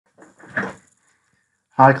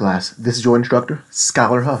Hi class, this is your instructor,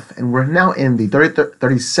 Scholar Huff, and we're now in the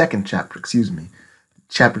 32nd chapter,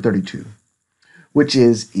 chapter 32, which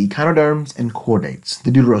is Echinoderms and Chordates,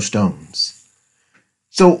 the deuterostomes.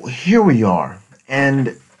 So here we are,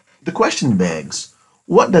 and the question begs,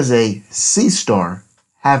 what does a sea star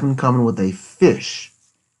have in common with a fish,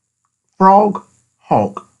 frog,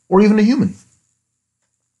 hawk, or even a human?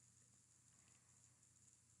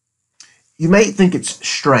 You may think it's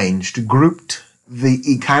strange to group the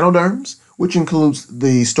echinoderms, which includes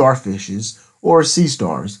the starfishes or sea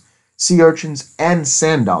stars, sea urchins, and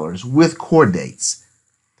sand dollars, with chordates.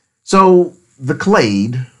 So the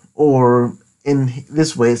clade, or in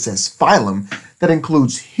this way it says phylum, that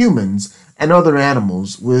includes humans and other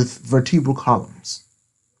animals with vertebral columns.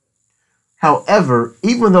 However,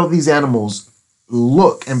 even though these animals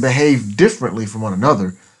look and behave differently from one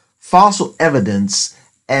another, fossil evidence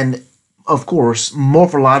and of course,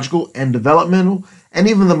 morphological and developmental, and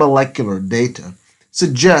even the molecular data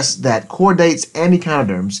suggests that chordates and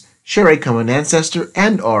echinoderms share a common ancestor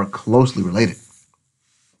and are closely related.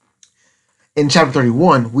 In chapter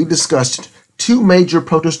 31, we discussed two major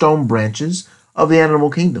protostome branches of the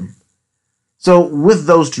animal kingdom. So with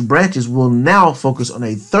those two branches, we'll now focus on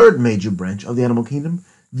a third major branch of the animal kingdom,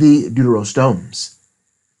 the deuterostomes.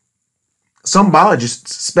 Some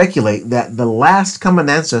biologists speculate that the last common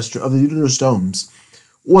ancestor of the deuterostomes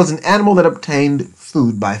was an animal that obtained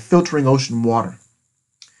food by filtering ocean water.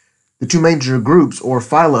 The two major groups or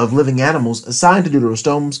phyla of living animals assigned to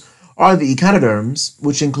deuterostomes are the echinoderms,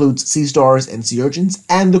 which includes sea stars and sea urchins,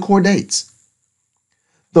 and the chordates.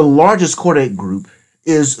 The largest chordate group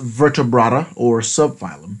is Vertebrata or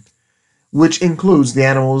subphylum, which includes the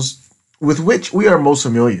animals with which we are most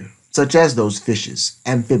familiar, such as those fishes,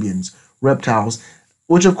 amphibians, reptiles,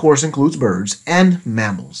 which of course includes birds, and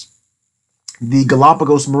mammals. The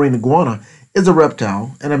Galapagos marine iguana is a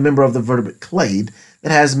reptile and a member of the vertebrate clade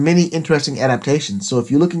that has many interesting adaptations. So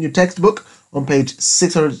if you look in your textbook on page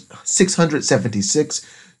 676,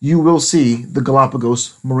 you will see the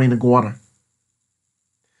Galapagos marine iguana.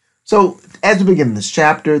 So as we begin this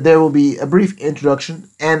chapter, there will be a brief introduction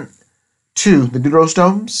to the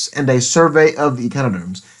deuterostomes and a survey of the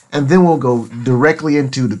echinoderms. And then we'll go directly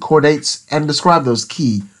into the chordates and describe those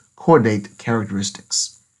key chordate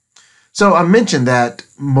characteristics. So I mentioned that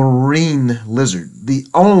marine lizard, the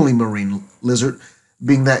only marine lizard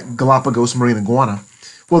being that Galapagos marine iguana.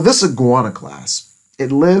 Well, this iguana class,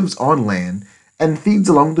 it lives on land and feeds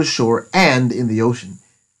along the shore and in the ocean.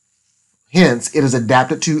 Hence, it is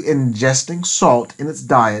adapted to ingesting salt in its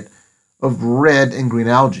diet of red and green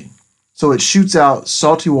algae. So it shoots out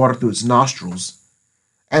salty water through its nostrils.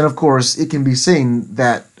 And of course, it can be seen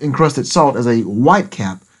that encrusted salt as a white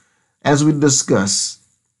cap, as we discuss,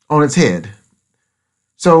 on its head.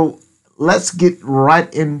 So let's get right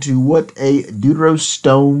into what a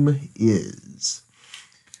deuterostome is.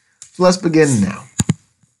 So let's begin now.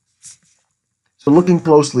 So looking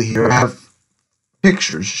closely here, I have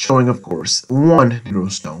pictures showing, of course, one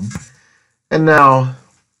deuterostome. And now,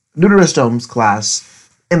 deuterostomes class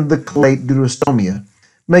in the clade Deuterostomia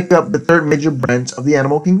make up the third major branch of the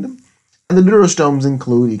animal kingdom, and the deuterostomes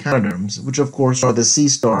include echinoderms, which of course are the sea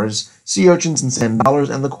stars, sea urchins, and sand dollars,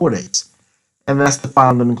 and the chordates, and that's the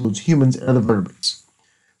phylum that includes humans and other vertebrates.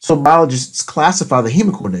 So biologists classify the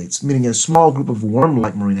hemichordates, meaning a small group of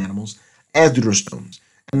worm-like marine animals, as deuterostomes,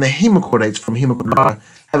 and the hemichordates from Hemichordata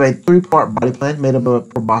have a three-part body plan made up of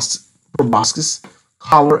proboscis,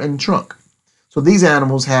 collar, and trunk. So these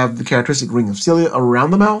animals have the characteristic ring of cilia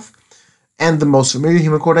around the mouth. And the most familiar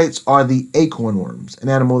hemichordates are the acorn worms, an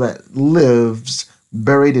animal that lives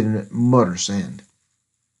buried in mud or sand.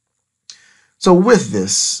 So with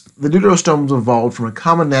this, the deuterostomes evolved from a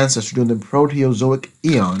common ancestor during the Proterozoic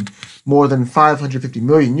eon more than 550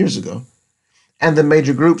 million years ago, and the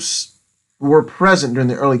major groups were present during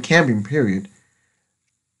the early Cambrian period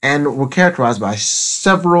and were characterized by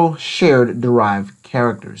several shared derived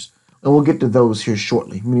characters. And we'll get to those here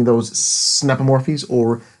shortly, meaning those synapomorphies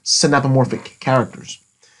or synapomorphic characters.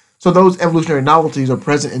 So those evolutionary novelties are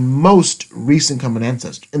present in their most recent common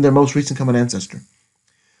ancestor.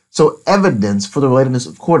 So evidence for the relatedness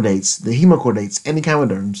of chordates, the hemichordates, and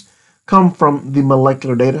echinoderms come from the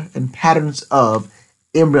molecular data and patterns of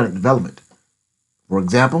embryonic development. For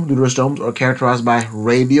example, deuterostomes are characterized by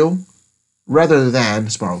radial rather than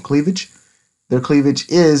spiral cleavage. Their cleavage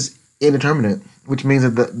is indeterminate, which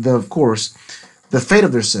means that of course, the fate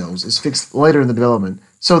of their cells is fixed later in the development,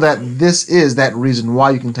 so that this is that reason why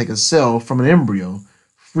you can take a cell from an embryo,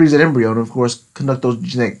 freeze that embryo, and of course, conduct those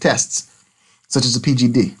genetic tests, such as the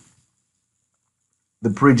PGD, the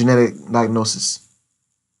pre-genetic diagnosis.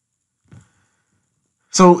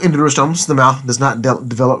 So in deuterostomes, the mouth does not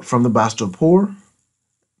develop from the blastopore.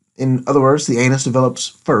 In other words, the anus develops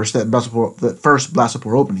first, that first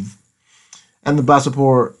blastopore opening. And the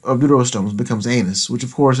blastopore of deuterostomes becomes anus, which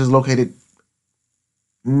of course is located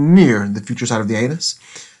near the future side of the anus.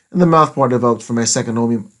 And the mouth part develops from a second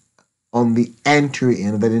ovium on the anterior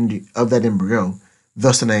end of that embryo,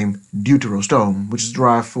 thus the name deuterostome, which is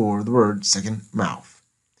derived for the word second mouth.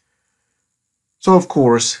 So of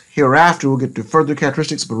course, hereafter we'll get to further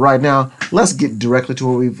characteristics, but right now, let's get directly to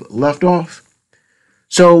where we've left off.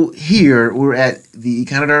 So here, we're at the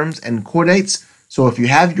echinoderms and chordates. So if you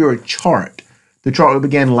have your chart, the chart we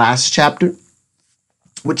began last chapter,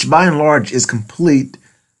 which by and large is complete,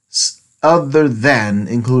 other than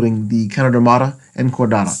including the echinodermata and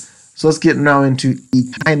chordata. So let's get now into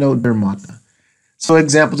echinodermata. So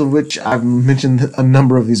examples of which I've mentioned a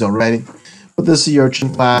number of these already. But the sea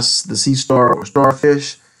urchin class, the sea star or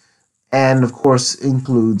starfish, and of course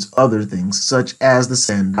includes other things such as the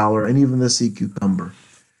sand dollar and even the sea cucumber.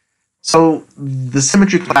 So the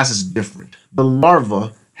symmetry class is different. The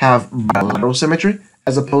larvae have bilateral symmetry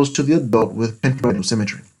as opposed to the adult with pentaradal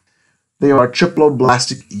symmetry. They are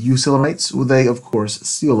triploblastic eucoelomates with a, of course,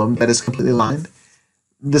 coelom that is completely lined.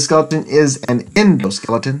 The skeleton is an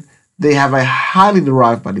endoskeleton. They have a highly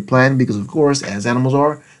derived body plan because, of course, as animals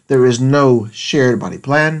are, there is no shared body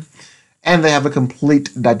plan, and they have a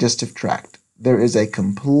complete digestive tract. There is a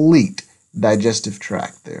complete digestive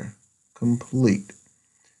tract there. Complete.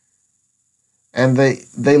 And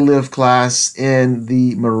they live class in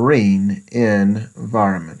the marine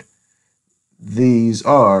environment. These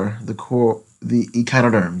are the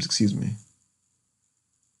echinoderms, excuse me.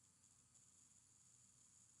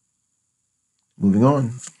 Moving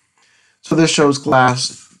on. So this shows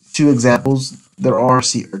class two examples. There are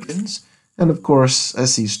sea urchins, and of course a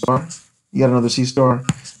sea star. You got another sea star.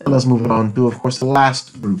 And let's move on to, of course, the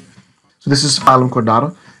last group. So this is phylum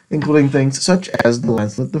Chordata, including things such as the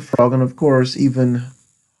lancelet, the frog, and of course even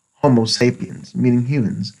Homo sapiens, meaning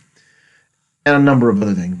humans, and a number of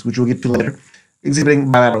other things, which we'll get to later,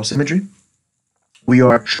 exhibiting bilateral symmetry. We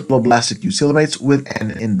are triploblastic eucoelomates with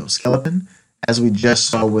an endoskeleton, as we just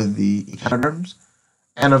saw with the echinoderms.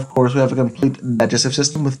 And of course, we have a complete digestive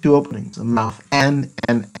system with two openings, a mouth and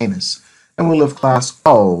an anus. And we live class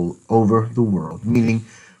all over the world, meaning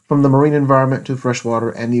from the marine environment to freshwater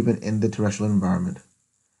and even in the terrestrial environment.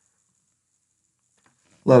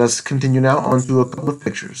 Let us continue now on to a couple of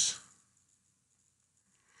pictures.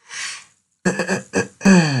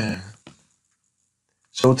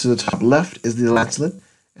 So to the top left is the lancelet,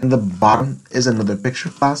 and the bottom is another picture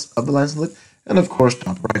class of the lancelet. And of course,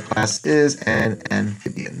 top right class is an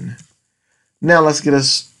amphibian. Now let's get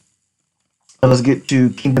to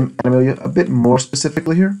kingdom Animalia a bit more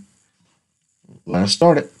specifically here. Let's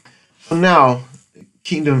start it. So now,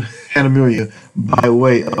 kingdom Animalia by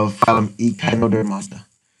way of phylum Echinodermata.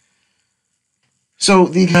 So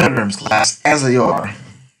the echinoderms class, as they are,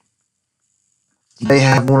 they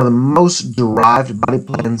have one of the most derived body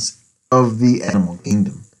plans of the animal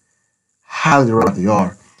kingdom. Highly derived they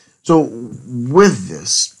are. So with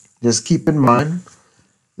this, just keep in mind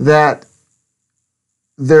that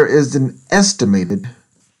there is an estimated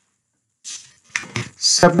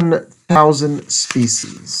 7,000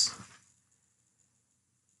 species.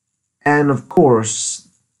 And of course,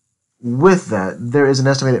 with that, there is an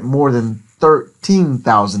estimated more than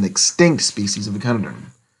 13,000 extinct species of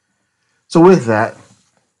echinoderm. So with that,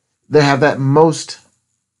 they have that most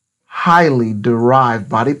highly derived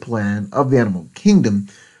body plan of the animal kingdom.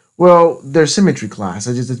 Well, their symmetry class,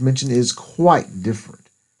 as I just mentioned, is quite different,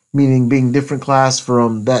 meaning being different class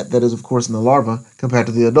from that is, of course, in the larva compared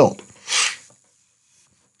to the adult.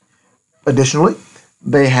 Additionally,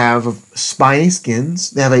 they have spiny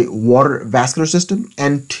skins, they have a water vascular system,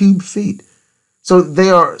 and tube feet. So they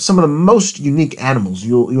are some of the most unique animals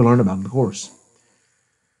you'll learn about in the course.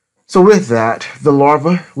 So with that, the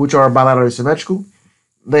larvae, which are bilaterally symmetrical,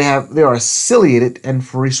 they are ciliated and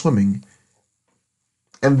free swimming.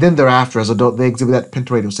 And then thereafter, as adult, they exhibit that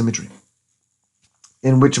pentaradal symmetry,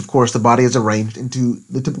 in which, of course, the body is arranged into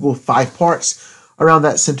the typical 5 parts around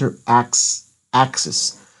that center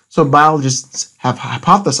axis. So biologists have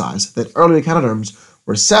hypothesized that early echinoderms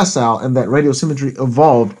were sessile and that radial symmetry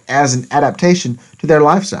evolved as an adaptation to their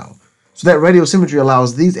lifestyle. So that radial symmetry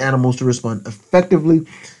allows these animals to respond effectively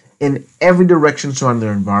in every direction surrounding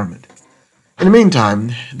their environment. In the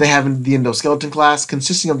meantime, they have the endoskeleton class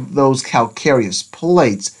consisting of those calcareous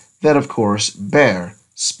plates that, of course, bear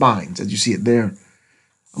spines, as you see it there.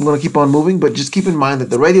 I'm going to keep on moving, but just keep in mind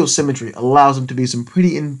that the radial symmetry allows them to be some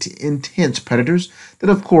pretty intense predators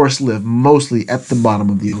that, of course, live mostly at the bottom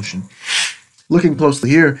of the ocean. Looking closely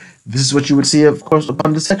here, this is what you would see, of course,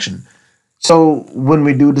 upon dissection. So when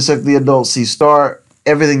we do dissect the adult sea star,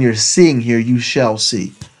 everything you're seeing here, you shall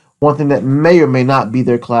see. One thing that may or may not be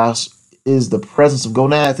there, class, is the presence of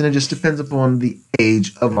gonads, and it just depends upon the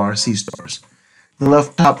age of our sea stars.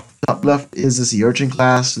 The top left is the sea urchin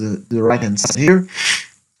class. The right hand side here,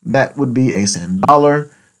 that would be a sand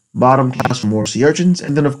dollar. Bottom class for more sea urchins,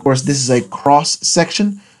 and then of course this is a cross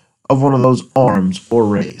section of one of those arms or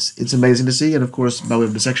rays. It's amazing to see, and of course by way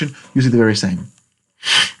of dissection, you see the very same.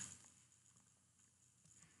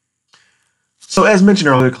 So as mentioned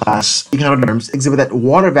earlier, class, echinoderms exhibit that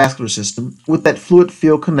water vascular system with that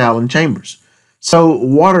fluid-filled canal and chambers. So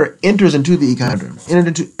water enters into the echinoderm,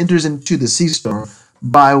 enters into the sea star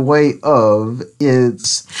by way of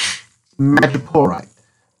its madreporite.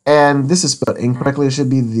 And this is spelled incorrectly. It should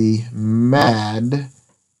be the madreporite.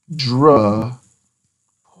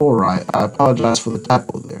 I apologize for the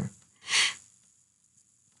typo there.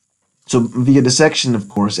 So via dissection, of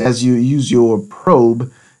course, as you use your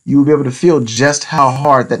probe, you will be able to feel just how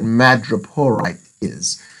hard that madreporite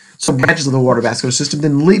is. So branches of the water vascular system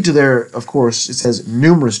then lead to their, of course, it says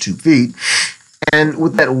numerous tube feet. And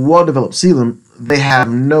with that well-developed coelom, they have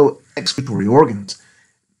no excretory organs.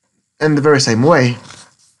 In the very same way,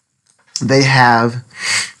 they have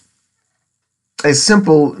a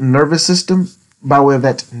simple nervous system by way of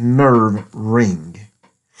that nerve ring.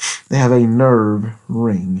 They have a nerve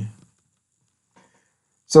ring.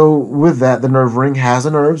 So with that, the nerve ring has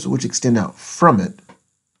the nerves which extend out from it.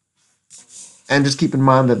 And just keep in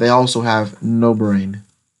mind that they also have no brain.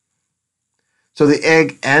 So the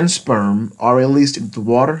egg and sperm are released into the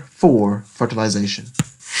water for fertilization.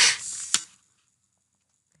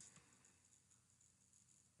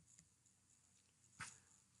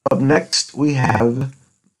 Up next, we have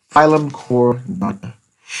phylum Chordata.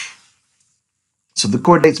 So the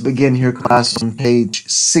chordates begin here, class, on page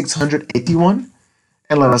 681,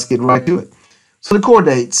 and let us get right to it. So the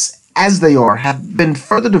chordates, as they are, have been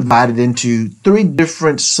further divided into three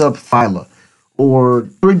different subphyla, or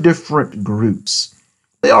three different groups.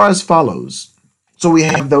 They are as follows. So we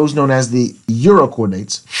have those known as the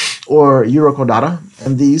urochordates, or Urochordata,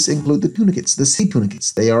 and these include the tunicates, the sea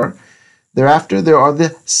tunicates. Thereafter, there are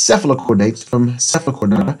the cephalochordates from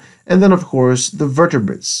Cephalochordata, and then, of course, the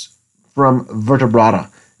vertebrates from Vertebrata.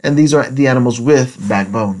 And these are the animals with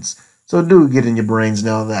backbones. So do get in your brains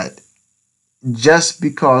now that just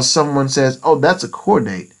because someone says, oh, that's a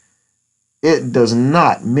chordate, it does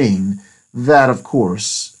not mean that, of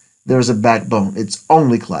course, there's a backbone. It's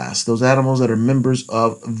only class, those animals that are members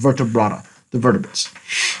of Vertebrata, the vertebrates.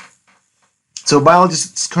 So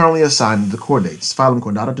biologists currently assign the chordates, phylum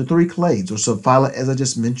Chordata, to three clades, or subphyla, as I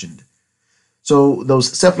just mentioned. So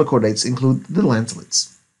those cephalochordates include the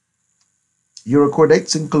lancelets.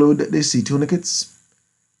 Urochordates include the sea tunicates.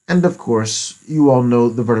 And of course, you all know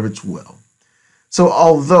the vertebrates well. So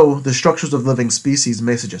although the structures of living species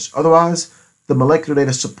may suggest otherwise, the molecular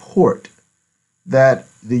data support that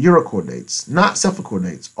the urochordates, not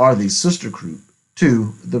cephalochordates, are the sister group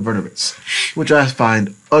to the vertebrates, which I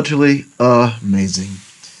find utterly amazing.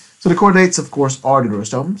 So the chordates, of course, are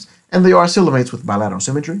deuterostomes, and they are coelomates with bilateral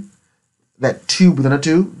symmetry, that tube within a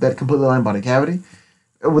tube, that completely lined body cavity,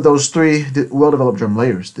 with those three well-developed germ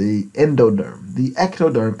layers, the endoderm, the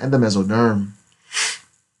ectoderm, and the mesoderm.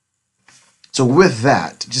 So with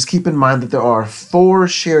that, just keep in mind that there are four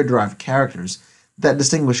shared derived characters that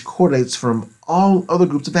distinguish chordates from all other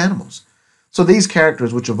groups of animals. So these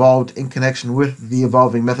characters, which evolved in connection with the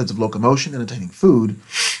evolving methods of locomotion and attaining food,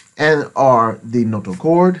 and are the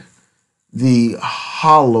notochord, the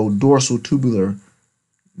hollow dorsal tubular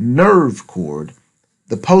nerve cord,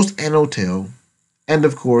 the post-anal tail, and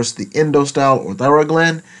of course the endostyle or thyroid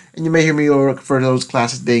gland, and you may hear me refer to those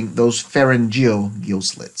classes being those pharyngeal gill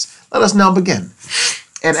slits. Let us now begin.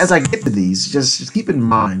 And as I get to these, just keep in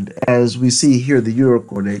mind, as we see here, the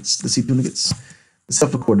urochordates, the sea tunicates, the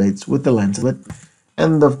cephalochordates with the lancelet,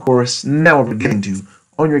 and of course, now what we're getting to,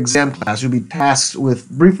 on your exam class, you'll be tasked with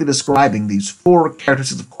briefly describing these four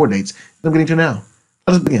characteristics of chordates that I'm getting to now.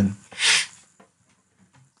 Let us begin.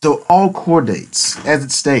 So all chordates, as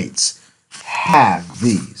it states, have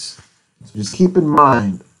these. So just keep in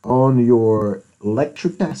mind on your lecture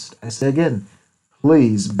test, I say again,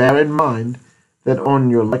 please bear in mind that on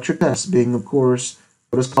your lecture test, being of course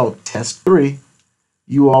what is called test 3,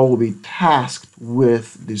 you all will be tasked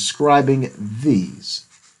with describing these.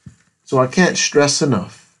 So I can't stress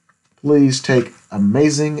enough, please take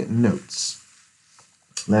amazing notes.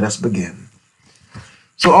 Let us begin.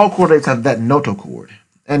 So all chordates have that notochord,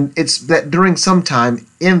 and it's that during some time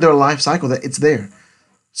in their life cycle that it's there.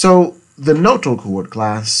 So the notochord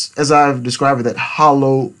class, as I've described that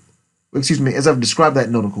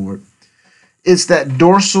notochord, it's that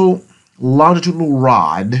dorsal longitudinal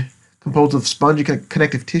rod composed of spongy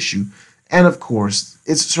connective tissue, and of course,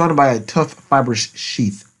 it's surrounded by a tough fibrous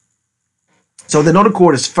sheath. So the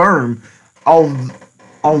notochord is firm,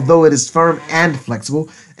 although it is firm and flexible,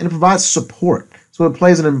 and it provides support. So it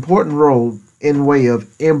plays an important role in way of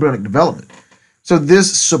embryonic development. So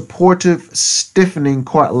this supportive, stiffening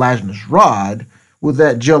cartilaginous rod with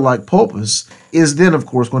that gel-like pulpus is then, of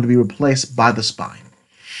course, going to be replaced by the spine.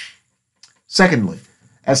 Secondly,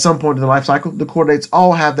 at some point in the life cycle, the chordates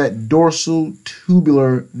all have that dorsal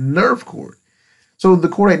tubular nerve cord. So the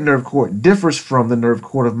chordate nerve cord differs from the nerve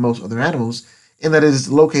cord of most other animals in that it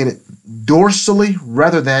is located dorsally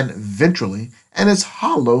rather than ventrally, and it's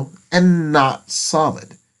hollow and not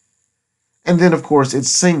solid. And then, of course, it's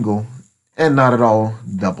single and not at all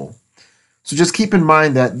double. So just keep in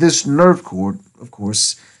mind that this nerve cord, of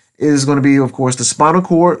course, is going to be, of course, the spinal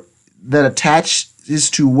cord that attaches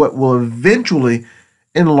to what will eventually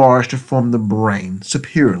enlarge to form the brain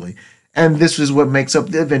superiorly. And this is what makes up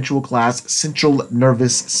the eventual class central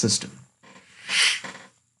nervous system.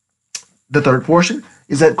 The third portion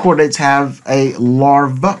is that chordates have a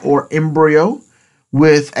larva or embryo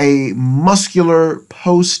with a muscular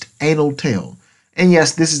post-anal tail. And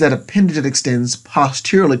yes, this is that appendage that extends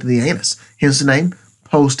posteriorly to the anus, hence the name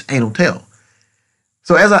post-anal tail.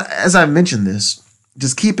 So as I mentioned this,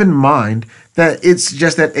 just keep in mind that it's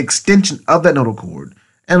just that extension of that notochord,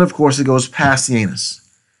 and of course it goes past the anus.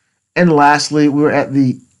 And lastly, we're at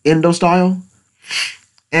the endostyle,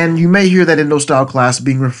 and you may hear that endostyle class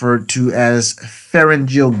being referred to as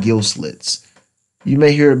pharyngeal gill slits. You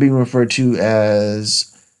may hear it being referred to as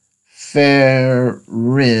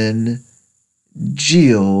pharyngeal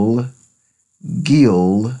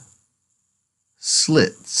gill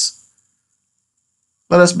slits.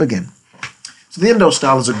 Let us begin. So the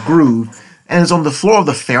endostyle is a groove and is on the floor of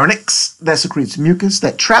the pharynx that secretes mucus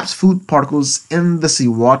that traps food particles in the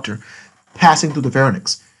seawater passing through the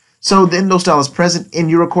pharynx. So the endostyle is present in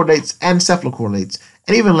urochordates and cephalochordates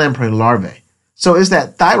and even lamprey larvae. So it's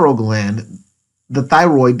that thyroid gland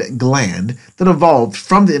that evolved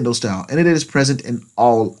from the endostyle, and it is present in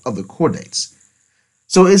all of the chordates.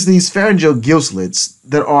 So it's these pharyngeal gill slits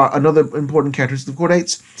that are another important characteristic of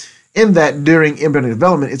chordates, in that during embryonic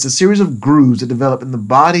development, it's a series of grooves that develop in the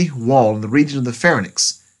body wall in the region of the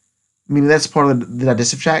pharynx, meaning that's part of the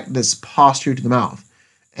digestive tract that's posterior to the mouth.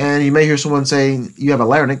 And you may hear someone saying you have a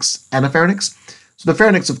larynx and a pharynx. So the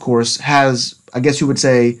pharynx, of course, has, I guess you would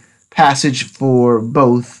say, passage for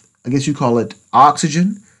both, I guess you call it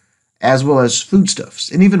oxygen, as well as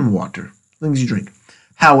foodstuffs, and even water, things you drink.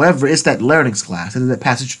 However, it's that larynx class, it is that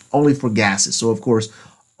passage only for gases. So, of course,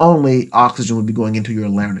 only oxygen would be going into your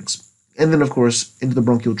larynx, and then, of course, into the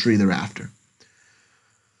bronchial tree thereafter.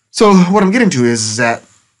 So what I'm getting to is that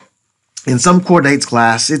in some chordates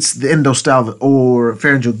class, it's the endostyle or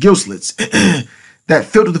pharyngeal gill slits that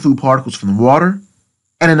filter the food particles from the water,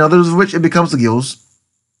 and in others of which it becomes the gills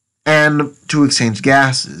and to exchange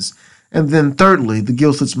gases. And then thirdly, the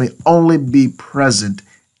gill slits may only be present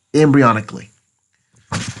embryonically.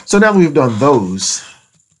 So now that we've done those,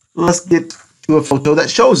 let's get to a photo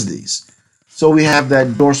that shows these. So we have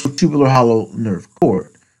that dorsal tubular hollow nerve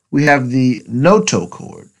cord. We have the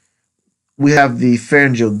notochord. We have the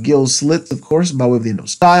pharyngeal gill slits, of course, by way of the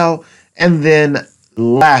endostyle. And then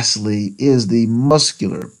lastly is the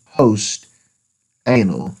muscular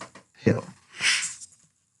post-anal tail.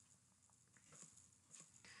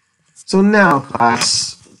 So now,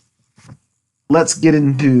 class, let's get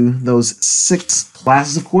into those 6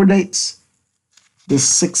 classes of chordates. The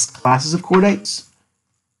 6 classes of chordates.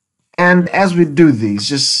 And as we do these,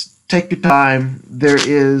 just take your time. There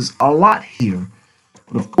is a lot here.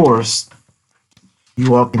 But of course,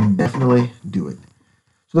 you all can definitely do it.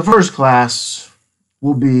 So the first class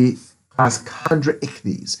will be class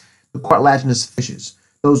Chondriichthyes, the cartilaginous fishes.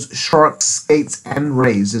 Those sharks, skates, and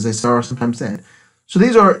rays, as they are sometimes said. So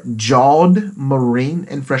these are jawed marine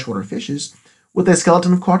and freshwater fishes with a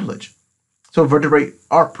skeleton of cartilage. So vertebrae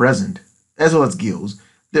are present, as well as gills.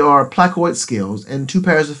 There are placoid scales and 2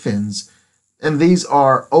 pairs of fins, and these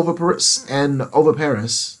are oviparous and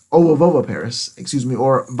oviparous, or viviparous,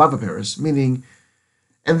 meaning,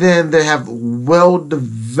 and then they have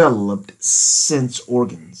well-developed sense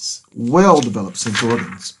organs.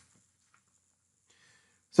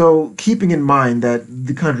 So keeping in mind that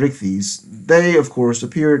the Chondriichthyes, they, of course,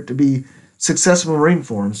 appear to be successful marine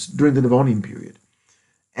forms during the Devonian period.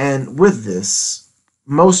 And with this,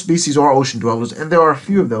 most species are ocean dwellers, and there are a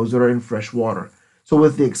few of those that are in fresh water. So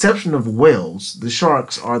with the exception of whales, the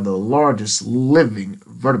sharks are the largest living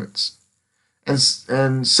vertebrates.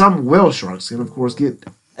 And some whale sharks can, of course, get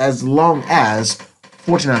as long as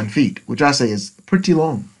 49 feet, which I say is pretty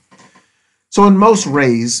long. So in most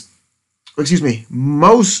rays and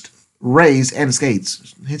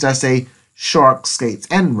skates, hence I say sharks, skates,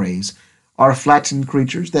 and rays, are flattened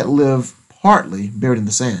creatures that live partly buried in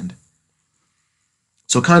the sand.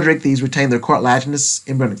 So chondrichthyes retain their cartilaginous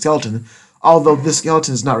embryonic skeleton, although this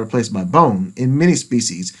skeleton is not replaced by bone. In many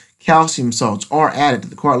species, calcium salts are added to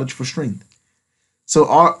the cartilage for strength. So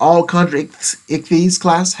all chondrichthyes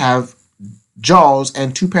class have jaws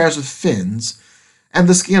and 2 pairs of fins, and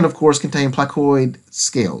the skin, of course, contains placoid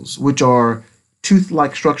scales, which are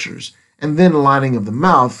tooth-like structures, and then the lining of the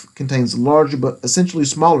mouth contains larger but essentially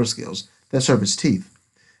smaller scales that serve as teeth.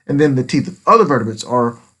 And then the teeth of other vertebrates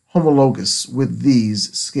are homologous with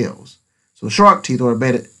these scales. So shark teeth are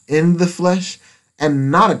embedded in the flesh and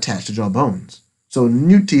not attached to jaw bones. So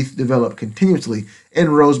new teeth develop continuously in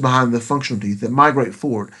rows behind the functional teeth that migrate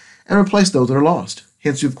forward and replace those that are lost.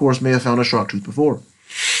 Hence, you, of course, may have found a shark tooth before.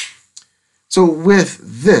 So with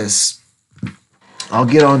this, I'll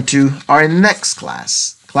get on to our next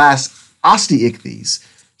class Osteichthyes.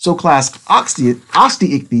 So class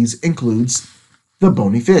Osteichthyes includes the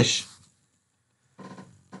bony fish.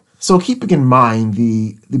 So keeping in mind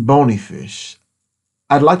the bony fish,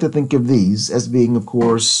 I'd like to think of these as being, of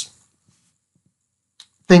course,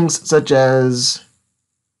 things such as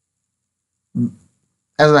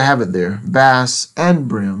I have it there, bass and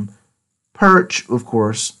brim, perch, of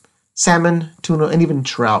course, salmon, tuna, and even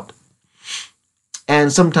trout.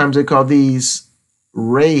 And sometimes they call these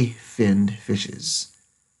ray-finned fishes.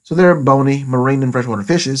 So they're bony, marine, and freshwater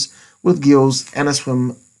fishes with gills and a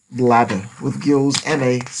swim bladder.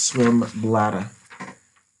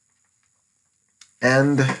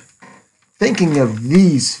 And thinking of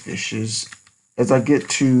these fishes, as I get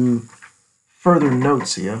to further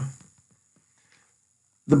notes here,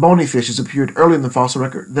 the bony fishes appeared earlier in the fossil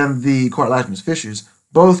record than the cartilaginous fishes.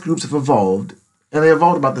 Both groups have evolved, and they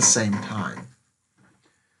evolved about the same time.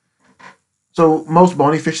 So most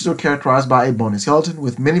bony fishes are characterized by a bony skeleton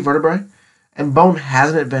with many vertebrae, and bone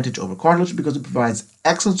has an advantage over cartilage because it provides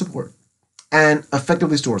excellent support and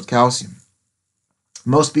effectively stores calcium.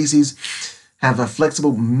 Most species have a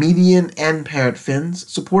flexible median and paired fins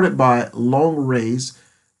supported by long rays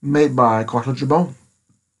made by cartilage or bone.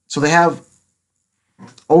 So they have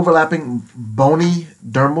overlapping bony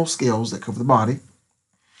dermal scales that cover the body,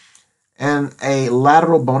 and a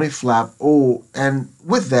lateral bony flap. And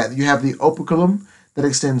with that, you have the operculum that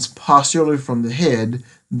extends posteriorly from the head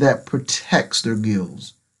that protects their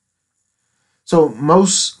gills. So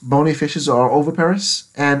most bony fishes are oviparous,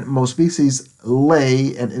 and most species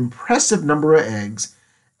lay an impressive number of eggs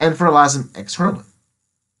and fertilize them externally.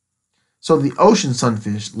 So the ocean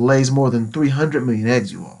sunfish lays more than 300 million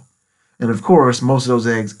eggs, you all. And of course, most of those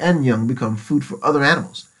eggs and young become food for other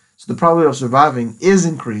animals. So the probability of surviving is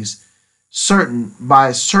increased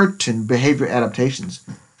by certain behavior adaptations.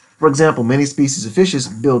 For example, many species of fishes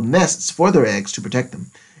build nests for their eggs to protect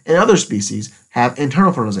them, and other species have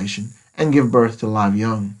internal fertilization and give birth to live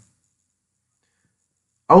young.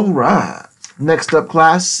 Alright, next up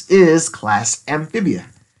class is class Amphibia,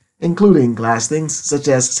 including class things such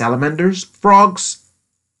as salamanders, frogs,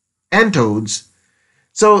 and toads.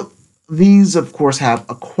 So these, of course, have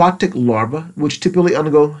aquatic larvae, which typically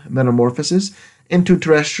undergo metamorphosis into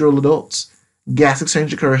terrestrial adults. Gas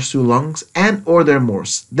exchange occurs through lungs and or their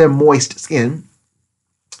moist skin.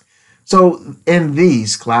 So in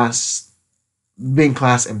these being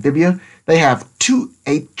class Amphibia, they have 2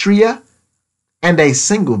 atria and a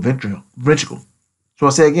single ventricle. So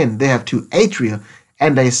I'll say again, they have 2 atria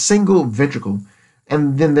and a single ventricle,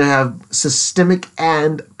 and then they have systemic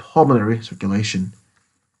and pulmonary circulation.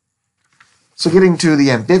 So getting to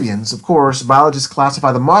the amphibians, of course, biologists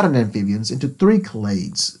classify the modern amphibians into 3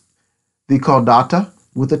 clades. The Chordata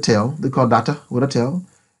with a tail,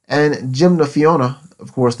 and Gymnophiona,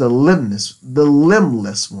 of course, the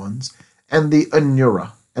limbless ones, and the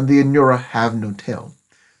Anura, and the Anura have no tail.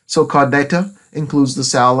 So Chordata includes the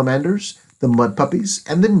salamanders, the mud puppies,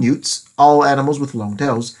 and the newts, all animals with long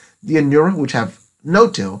tails. The Anura, which have no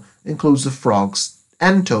tail, includes the frogs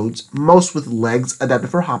and toads, most with legs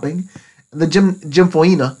adapted for hopping. The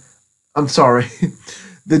Gymnophiona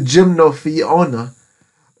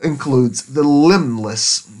includes the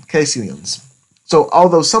limbless caecilians. So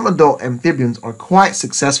although some adult amphibians are quite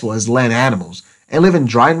successful as land animals and live in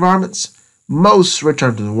dry environments, most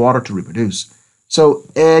return to the water to reproduce. So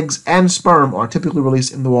eggs and sperm are typically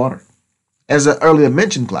released in the water. As I earlier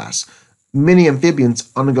mentioned, class, Many amphibians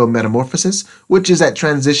undergo metamorphosis, which is that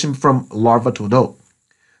transition from larva to adult.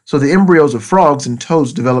 So the embryos of frogs and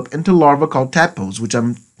toads develop into larvae called tadpoles, which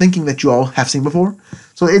I'm thinking that you all have seen before.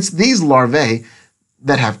 So it's these larvae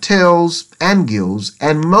that have tails and gills,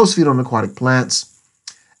 and most feed on aquatic plants.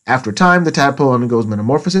 After a time, the tadpole undergoes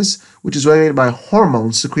metamorphosis, which is regulated by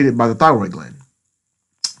hormones secreted by the thyroid gland.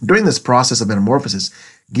 During this process of metamorphosis,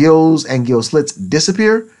 gills and gill slits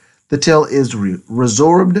disappear, the tail is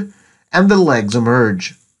resorbed, and the legs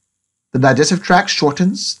emerge. The digestive tract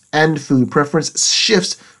shortens, and food preference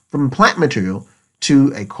shifts from plant material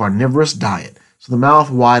to a carnivorous diet. So the mouth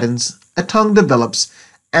widens, a tongue develops,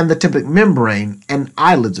 and the tympanic membrane and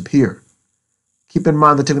eyelids appear. Keep in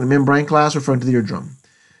mind the tympanic membrane, class, referring to the eardrum.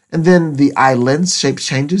 And then the eyelids shape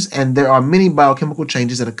changes, and there are many biochemical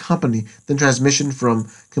changes that accompany the transmission from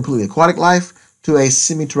completely aquatic life to a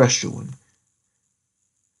semi-terrestrial one.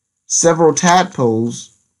 Several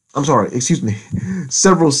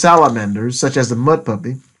salamanders, such as the mud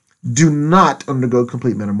puppy, do not undergo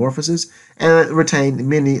complete metamorphosis and retain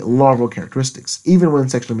many larval characteristics, even when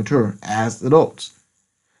sexually mature as adults.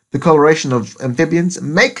 The coloration of amphibians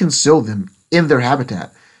may conceal them in their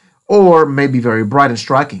habitat, or may be very bright and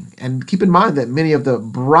striking. And keep in mind that many of the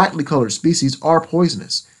brightly colored species are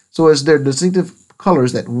poisonous, so it's their distinctive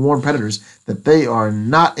colors that warn predators that they are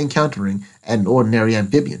not encountering an ordinary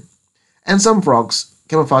amphibian. And some frogs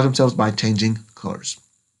camouflage themselves by changing colors.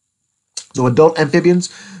 So adult amphibians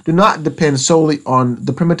do not depend solely on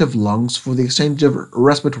the primitive lungs for the exchange of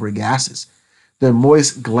respiratory gases. Their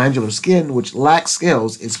moist glandular skin, which lacks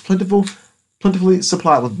scales, is plentifully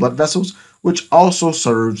supplied with blood vessels, which also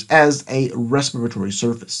serves as a respiratory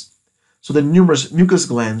surface. So the numerous mucus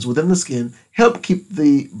glands within the skin help keep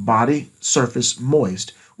the body surface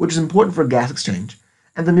moist, which is important for gas exchange,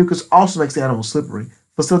 and the mucus also makes the animal slippery,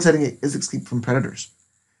 facilitating its escape from predators.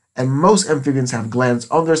 And most amphibians have glands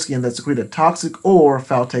on their skin that secrete a toxic or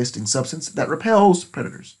foul-tasting substance that repels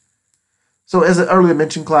predators. So as I earlier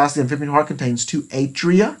mentioned, class, the amphibian heart contains two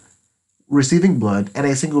atria, receiving blood, and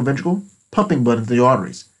a single ventricle, pumping blood into the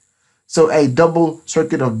arteries. So a double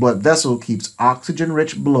circuit of blood vessel keeps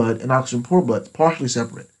oxygen-rich blood and oxygen-poor blood partially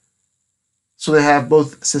separate. So they have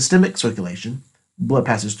both systemic circulation, blood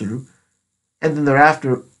passes through, and then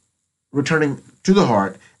thereafter, returning to the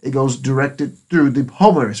heart, it goes directed through the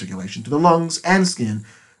pulmonary circulation to the lungs and skin,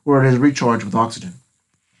 where it is recharged with oxygen.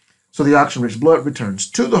 So the oxygen-rich blood returns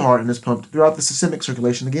to the heart and is pumped throughout the systemic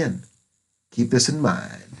circulation again. Keep this in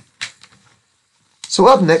mind. So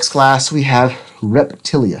up next, class, we have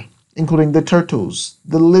reptilia, including the turtles,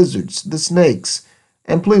 the lizards, the snakes,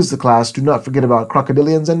 and please, the class, do not forget about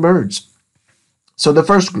crocodilians and birds. So the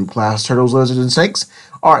first group, class, turtles, lizards, and snakes,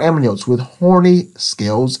 are amniotes with horny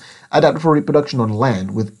scales adapted for reproduction on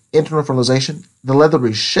land with internal fertilization, the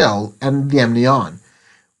leathery shell, and the amnion.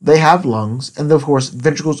 They have lungs, and of course,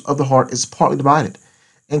 ventricles of the heart is partly divided.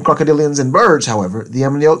 In crocodilians and birds, however, the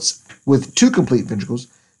amniotes with two complete ventricles,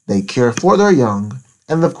 they care for their young,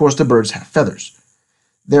 and of course, the birds have feathers.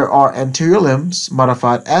 There are anterior limbs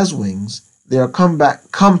modified as wings. They are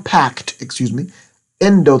compact,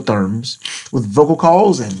 endotherms with vocal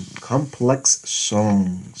calls and complex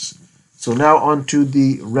songs. So now on to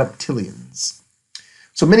the reptilians.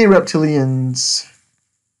 So many reptilians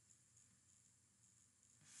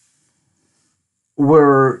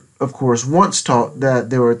were, of course, once taught that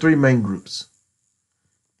there were three main groups.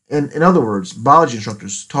 In other words, biology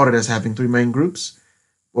instructors taught it as having three main groups,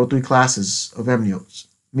 or three classes of amniotes,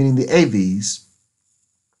 meaning the aves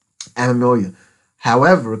and mammalia.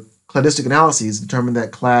 However, cladistic analyses determined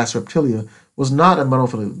that class Reptilia was not a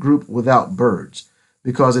monophyletic group without birds,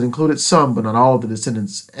 because it included some but not all of the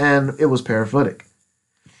descendants, and it was paraphyletic.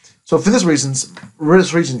 So for this reason,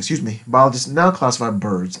 biologists now classify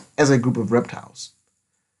birds as a group of reptiles.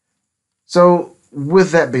 So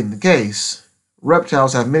with that being the case,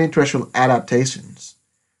 reptiles have many terrestrial adaptations.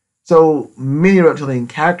 So many reptilian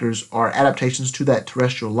characters are adaptations to that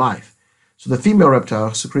terrestrial life. So the female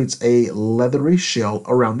reptile secretes a leathery shell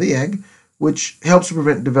around the egg, which helps to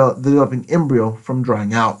prevent the developing embryo from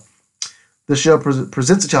drying out. The shell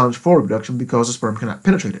presents a challenge for reproduction because the sperm cannot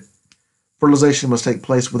penetrate it. Fertilization must take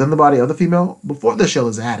place within the body of the female before the shell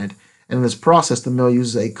is added, and in this process the male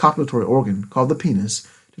uses a copulatory organ called the penis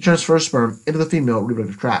to transfer sperm into the female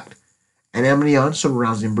reproductive tract. An amnion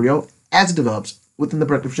surrounds the embryo as it develops within the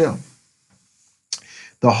protective shell.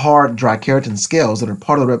 The hard, dry keratin scales that are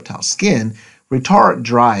part of the reptile's skin retard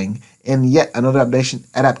drying in yet another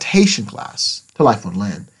adaptation class to life on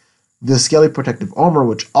land. The scaly protective armor,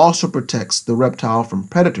 which also protects the reptile from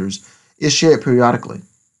predators, is shed periodically.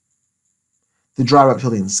 The dry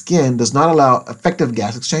reptilian skin does not allow effective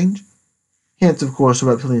gas exchange, Hence, of course, the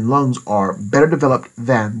reptilian lungs are better developed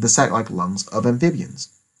than the sac-like lungs of amphibians.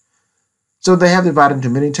 So they have divided into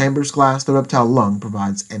many chambers class. The reptile lung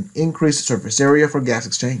provides an increased surface area for gas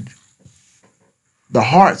exchange. The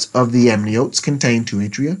hearts of the amniotes contain 2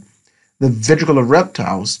 atria. The ventricle of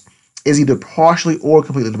reptiles is either partially or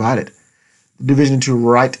completely divided. The division into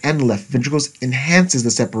right and left ventricles enhances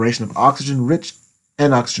the separation of oxygen-rich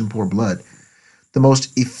and oxygen-poor blood. The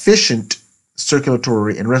most efficient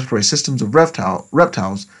circulatory and respiratory systems of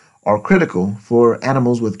reptiles are critical for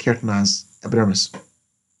animals with keratinized epidermis.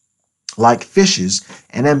 Like fishes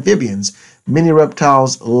and amphibians, many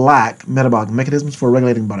reptiles lack metabolic mechanisms for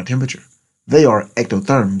regulating body temperature. They are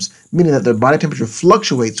ectotherms, meaning that their body temperature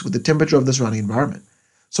fluctuates with the temperature of the surrounding environment.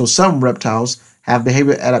 So some reptiles have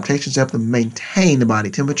behavioral adaptations to help them maintain the body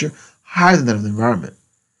temperature higher than that of the environment.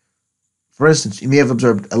 For instance, you may have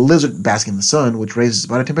observed a lizard basking in the sun, which raises its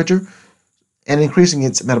body temperature and increasing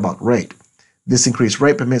its metabolic rate. This increased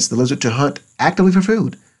rate permits the lizard to hunt actively for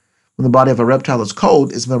food. When the body of a reptile is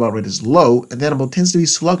cold, its metabolic rate is low, and the animal tends to be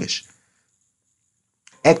sluggish.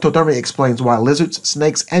 Ectothermia explains why lizards,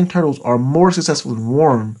 snakes, and turtles are more successful in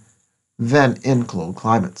warm than in cold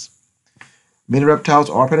climates. Many reptiles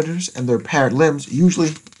are predators, and their paired limbs, usually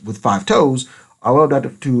with 5 toes, are well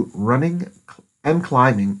adapted to running and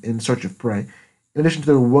climbing in search of prey, in addition to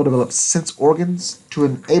their well-developed sense organs to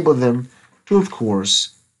enable them to, of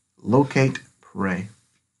course, locate prey.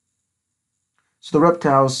 So the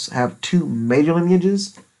reptiles have 2 major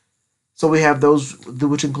lineages. So we have those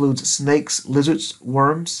which includes snakes, lizards,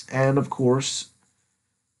 worms, and of course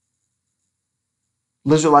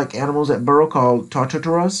lizard-like animals that burrow called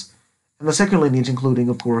Tartaruras. And the second lineage including,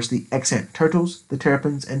 of course, the extant turtles, the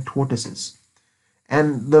terrapins, and tortoises.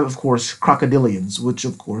 And of course, crocodilians, which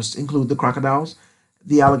of course include the crocodiles,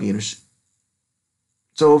 the alligators.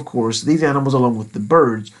 So of course, these animals, along with the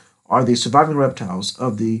birds, are the surviving reptiles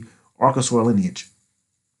of the Archosaur lineage.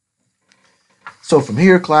 So from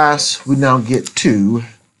here, class, we now get to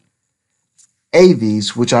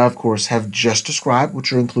aves, which I, of course, have just described,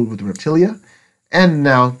 which are included with the reptilia, and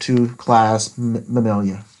now to class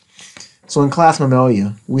Mammalia. So in class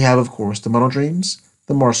Mammalia, we have, of course, the monotremes,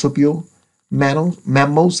 the marsupial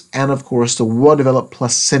mammals, and, of course, the well-developed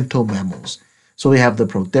placental mammals. So we have the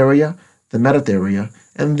Protheria, the Metatheria,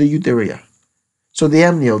 and the Eutheria. So the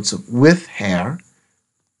amniotes with hair,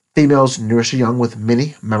 females nourish a young with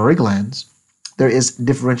many mammary glands. There is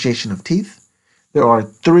differentiation of teeth. There are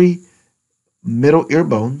 3 middle ear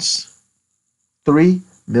bones,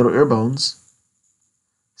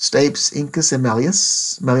 stapes, incus, and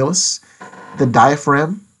malleolus, the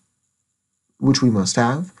diaphragm, which we must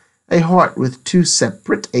have, a heart with 2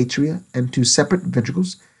 separate atria and 2 separate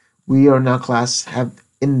ventricles. We are now class have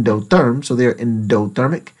endotherms, so they are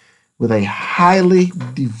endothermic, with a highly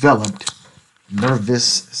developed nervous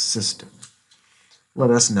system.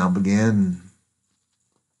 Let us now begin.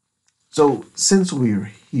 So since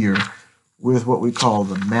we're here with what we call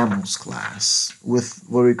the mammals class, with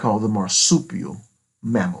what we call the marsupial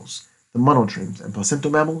mammals, the monotremes and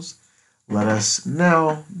placental mammals, let us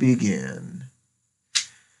now begin.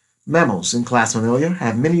 Mammals in class Mammalia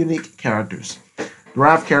have many unique characters.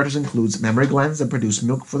 Derived characters includes mammary glands that produce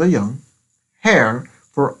milk for their young, hair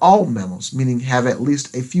for all mammals, meaning have at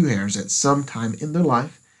least a few hairs at some time in their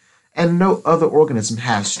life, and no other organism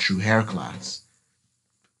has true hair class.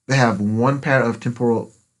 They have 1 pair of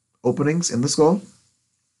temporal openings in the skull,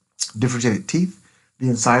 differentiated teeth, the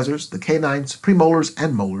incisors, the canines, premolars,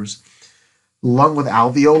 and molars, lung with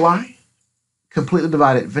alveoli, completely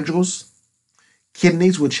divided ventricles,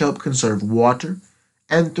 kidneys which help conserve water,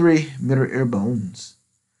 and 3 middle ear bones.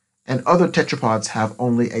 And other tetrapods have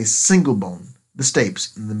only a single bone, the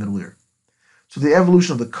stapes, in the middle ear. So the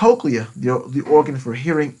evolution of the cochlea, the organ for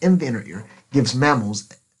hearing in the inner ear, gives mammals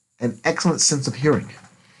an excellent sense of hearing.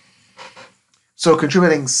 So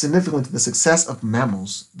contributing significantly to the success of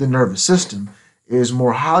mammals, the nervous system is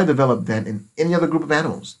more highly developed than in any other group of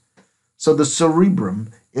animals. So the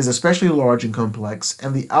cerebrum is especially large and complex,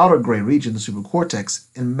 and the outer gray region, the supracortex,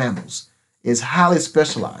 in mammals is highly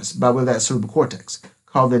specialized by way of that cerebral cortex,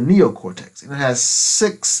 called the neocortex, and it has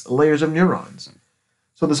 6 layers of neurons.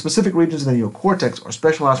 So the specific regions in the neocortex are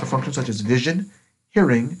specialized for functions such as vision,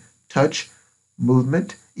 hearing, touch,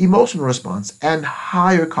 movement, emotional response, and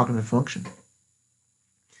higher cognitive function.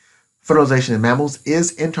 Fertilization in mammals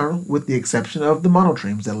is internal, with the exception of the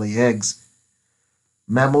monotremes that lay eggs.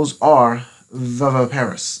 Mammals are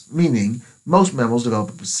viviparous, meaning most mammals develop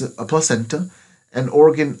a placenta, an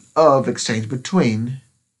organ of exchange between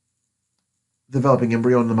developing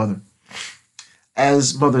embryo and the mother.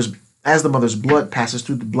 As the mother's blood passes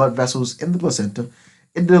through the blood vessels in the placenta,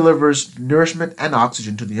 It delivers nourishment and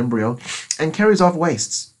oxygen to the embryo and carries off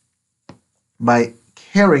wastes. By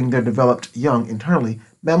carrying their developed young internally,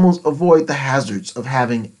 mammals avoid the hazards of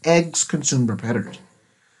having eggs consumed by predators.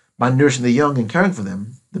 By nourishing the young and caring for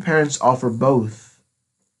them, the parents offer both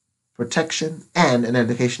protection and an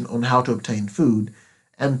education on how to obtain food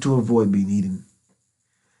and to avoid being eaten.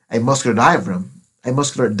 A muscular diaphragm,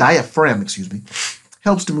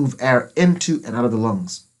 helps to move air into and out of the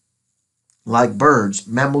lungs. Like birds,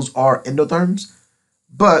 mammals are endotherms,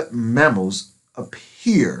 but mammals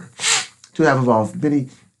appear to have evolved many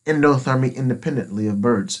endothermy independently of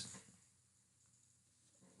birds.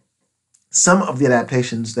 Some of the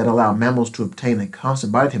adaptations that allow mammals to obtain a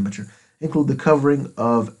constant body temperature include the covering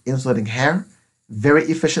of insulating hair, very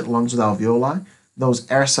efficient lungs with alveoli, those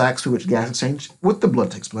air sacs through which gas exchange with the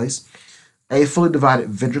blood takes place, a fully divided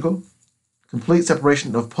ventricle, complete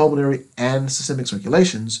separation of pulmonary and systemic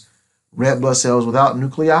circulations. Red blood cells without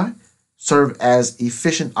nuclei serve as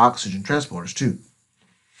efficient oxygen transporters too.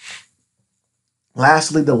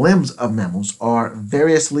 Lastly, the limbs of mammals are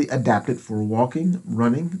variously adapted for walking,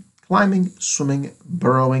 running, climbing, swimming,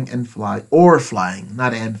 burrowing, and flying,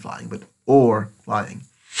 not and flying, but or flying.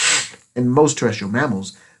 In most terrestrial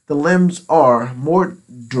mammals, the limbs are more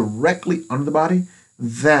directly under the body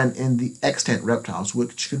than in the extant reptiles,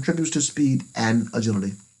 which contributes to speed and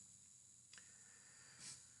agility.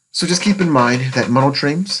 So just keep in mind that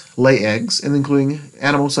monotremes lay eggs, and including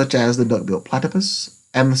animals such as the duck-billed platypus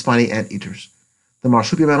and the spiny anteaters. The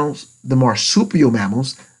marsupial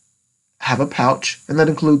mammals have a pouch, and that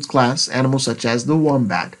includes class animals such as the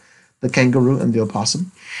wombat, the kangaroo, and the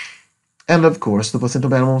opossum. And of course, the placental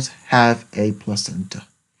mammals have a placenta.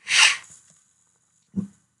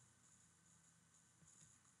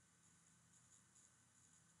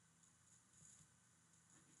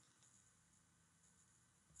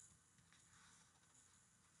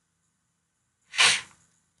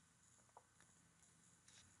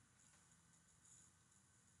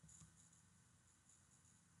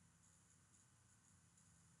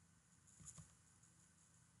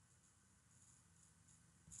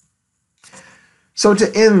 So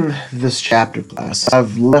to end this chapter class,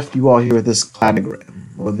 I've left you all here with this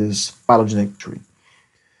cladogram, or this phylogenetic tree.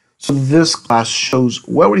 So this class shows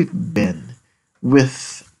where we've been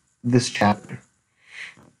with this chapter.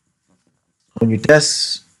 On your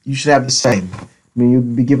tests, you should have the same. You'll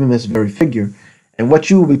be given this very figure, and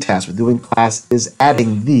what you will be tasked with doing in class is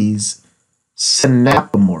adding these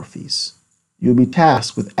synapomorphies. You'll be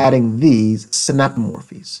tasked with adding these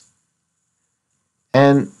synapomorphies.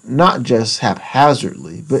 And not just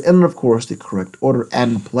haphazardly, but in, of course, the correct order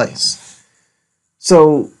and place.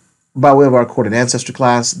 So, by way of our chordate ancestor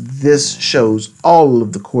class, this shows all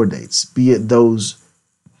of the chordates, be it those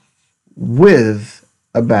with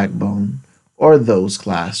a backbone or those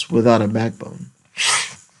class without a backbone.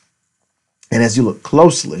 And as you look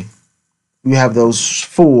closely, you have those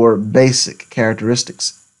 4 basic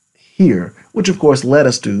characteristics here, which of course led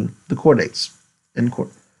us to the chordates and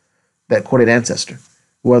that chordate ancestor,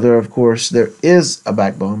 whether, of course, there is a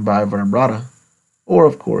backbone by vertebrata, or,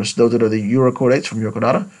 of course, those that are the urochordates from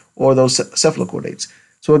Urochordata, or those cephalochordates.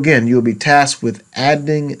 So, again, you'll be tasked with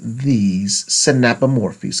adding these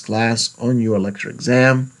synapomorphies, class, on your lecture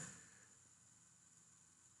exam.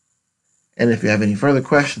 And if you have any further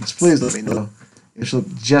questions, please let me know. It should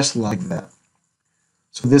look just like that.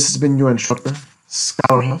 So this has been your instructor,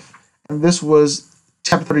 Skylar Huff, and this was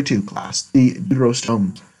Chapter 32 class, the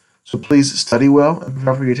deuterostomes. So please study well and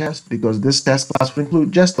prepare for your test, because this test class will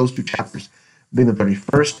include just those 2 chapters, being the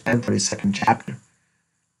 31st and 32nd chapter.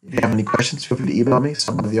 If you have any questions, feel free to email me,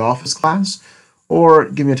 stop by the office class, or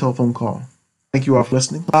give me a telephone call. Thank you all for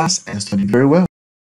listening, class, and study very well.